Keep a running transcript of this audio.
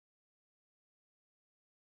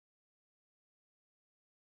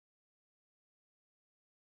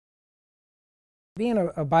Being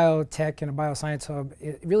a biotech and a bioscience hub,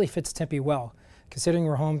 it really fits Tempe well, considering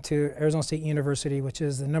we're home to Arizona State University, which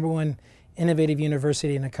is the #1 innovative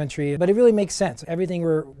university in the country. But it really makes sense. Everything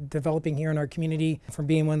we're developing here in our community, from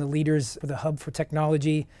being one of the leaders for the hub for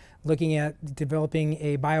technology, looking at developing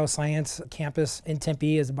a bioscience campus in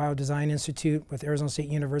Tempe as a biodesign institute with Arizona State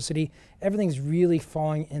University, everything's really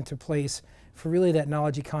falling into place for really that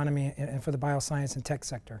knowledge economy and for the bioscience and tech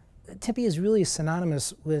sector. Tempe is really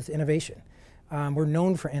synonymous with innovation. We're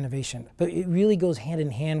known for innovation, but it really goes hand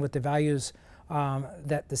in hand with the values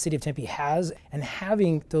that the City of Tempe has, and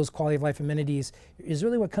having those quality of life amenities is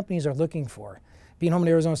really what companies are looking for. Being home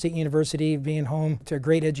to Arizona State University, being home to a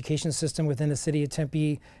great education system within the City of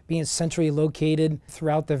Tempe, being centrally located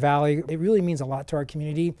throughout the valley, it really means a lot to our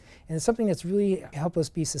community, and it's something that's really helped us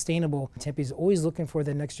be sustainable. Tempe is always looking for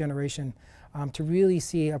the next generation to really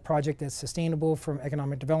see a project that's sustainable from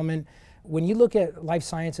economic development. When you look at life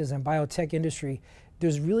sciences and biotech industry,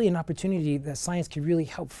 there's really an opportunity that science can really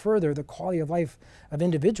help further the quality of life of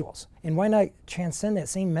individuals. And why not transcend that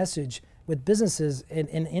same message with businesses and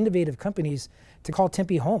innovative companies to call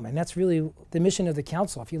Tempe home? And that's really the mission of the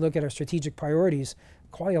council. If you look at our strategic priorities,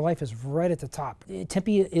 quality of life is right at the top.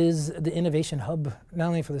 Tempe is the innovation hub, not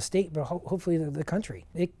only for the state, but hopefully the country.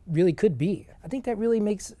 It really could be. I think that really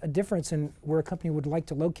makes a difference in where a company would like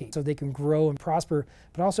to locate so they can grow and prosper,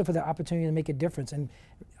 but also for the opportunity to make a difference. And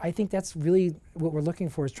I think that's really what we're looking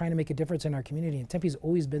for, is trying to make a difference in our community. And Tempe's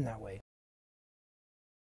always been that way.